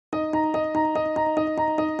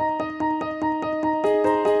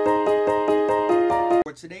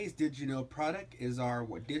today's Did You Know product is our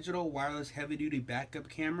digital wireless heavy duty backup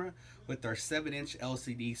camera with our 7-inch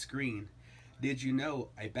LCD screen. Did you know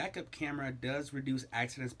a backup camera does reduce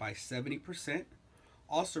accidents by 70%,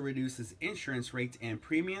 also reduces insurance rates and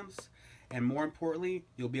premiums, and more importantly,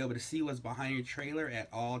 you'll be able to see what's behind your trailer at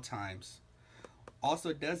all times. Also,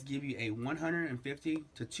 it does give you a 150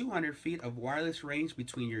 to 200 feet of wireless range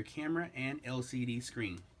between your camera and LCD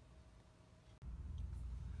screen.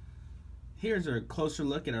 Here's a closer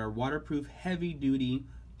look at our waterproof heavy-duty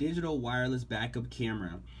digital wireless backup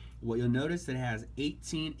camera. What you'll notice, it has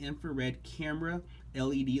 18 infrared camera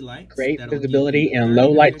LED lights. Great visibility in low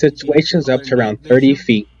light situations up to around 30 vision.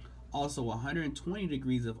 feet. Also 120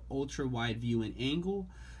 degrees of ultra wide view and angle,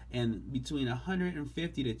 and between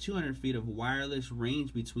 150 to 200 feet of wireless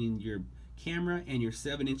range between your camera and your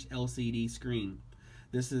 7-inch LCD screen.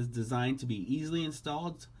 This is designed to be easily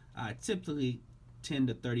installed, typically 10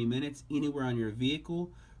 to 30 minutes anywhere on your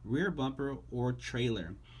vehicle, rear bumper, or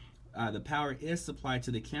trailer. The power is supplied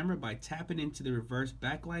to the camera by tapping into the reverse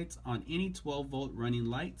backlights on any 12-volt running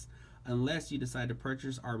lights, unless you decide to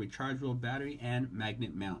purchase our rechargeable battery and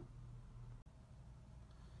magnet mount.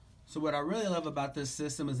 So what I really love about this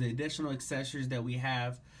system is the additional accessories that we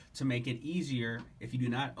have to make it easier if you do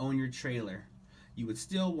not own your trailer. You would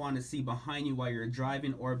still want to see behind you while you're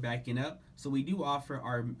driving or backing up. So we do offer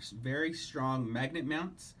our very strong magnet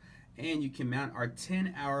mounts, and you can mount our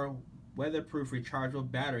 10-hour weatherproof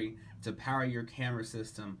rechargeable battery to power your camera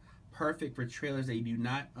system. Perfect for trailers that you do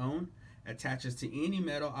not own, attaches to any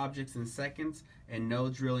metal objects in seconds, and no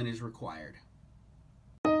drilling is required.